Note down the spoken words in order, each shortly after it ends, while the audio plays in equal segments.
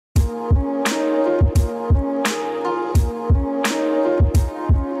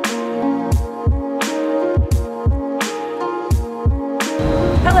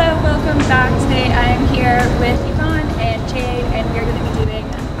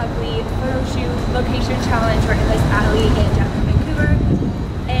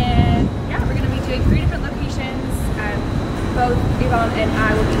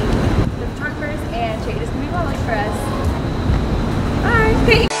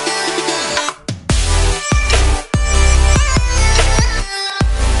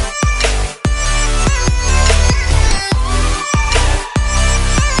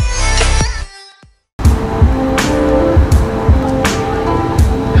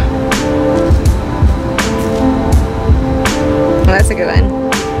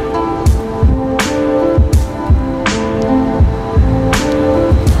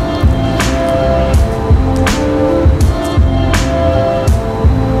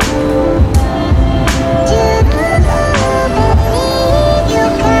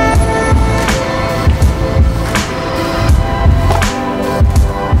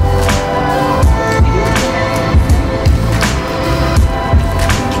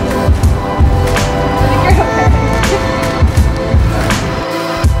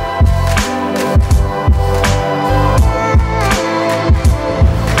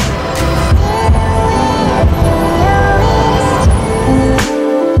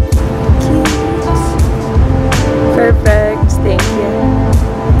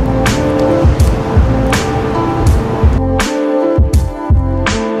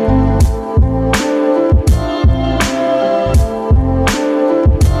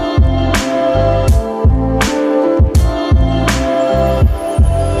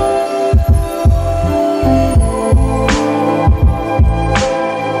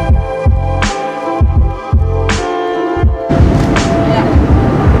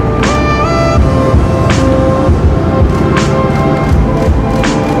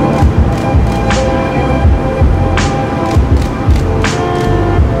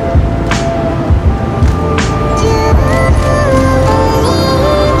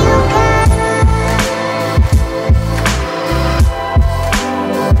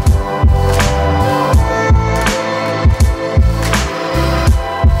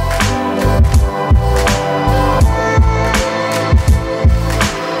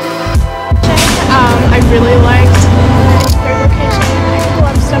really liked. And then third location, I have a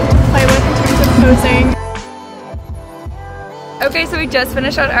lot of stuff to play with in terms of posing. Okay, so we just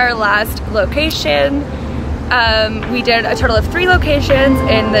finished out our last location. We did a total of 3 locations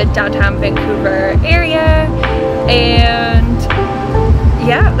in the downtown Vancouver area, and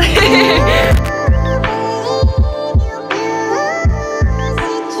yeah.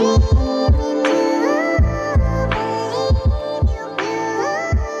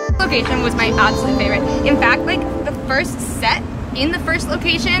 Location was my absolute favorite. In fact, like the first set in the first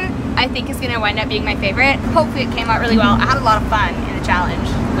location, I think is gonna wind up being my favorite. Hopefully it came out really well. I had a lot of fun in the challenge,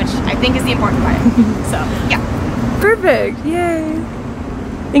 which I think is the important part. So yeah. Perfect, yay.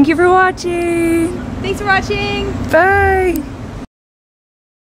 Thank you for watching. Thanks for watching. Bye.